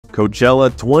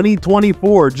Coachella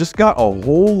 2024 just got a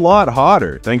whole lot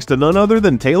hotter thanks to none other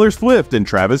than Taylor Swift and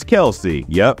Travis Kelce.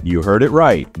 Yep, you heard it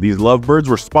right. These lovebirds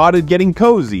were spotted getting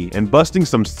cozy and busting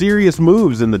some serious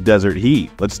moves in the desert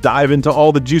heat. Let's dive into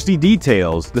all the juicy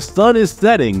details. The sun is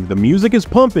setting, the music is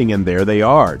pumping, and there they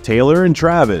are, Taylor and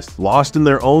Travis, lost in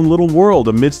their own little world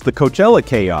amidst the Coachella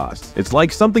chaos. It's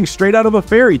like something straight out of a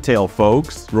fairy tale,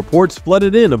 folks. Reports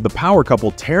flooded in of the power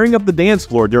couple tearing up the dance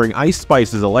floor during Ice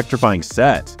Spice's electrifying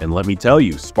set. And let me tell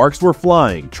you, sparks were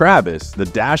flying. Travis, the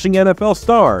dashing NFL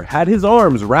star, had his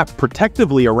arms wrapped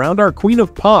protectively around our queen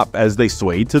of pop as they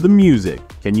swayed to the music.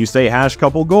 Can you say hash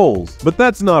couple goals? But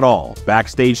that's not all.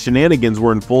 Backstage shenanigans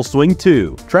were in full swing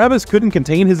too. Travis couldn't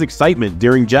contain his excitement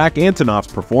during Jack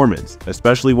Antonoff's performance,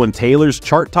 especially when Taylor's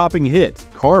chart-topping hit,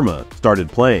 Karma, started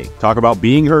playing. Talk about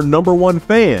being her #1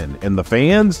 fan. And the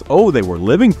fans? Oh, they were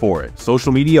living for it.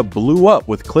 Social media blew up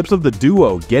with clips of the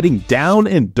duo getting down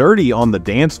and dirty on the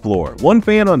dance floor. One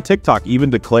fan on TikTok even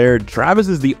declared, "Travis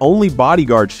is the only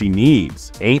bodyguard she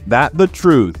needs." Ain't that the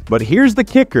truth? But here's the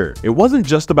kicker. It wasn't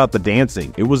just about the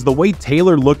dancing. It was the way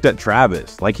Taylor looked at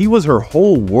Travis, like he was her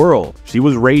whole world. She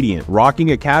was radiant,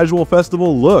 rocking a casual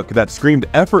festival look that screamed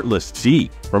effortless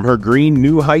chic. From her green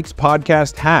New Heights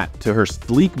podcast hat to her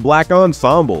sleek black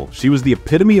ensemble, she was the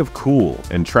epitome of cool.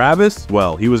 And Travis,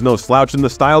 well, he was no slouch in the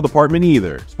style department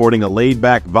either, sporting a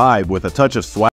laid-back vibe with a touch of swag.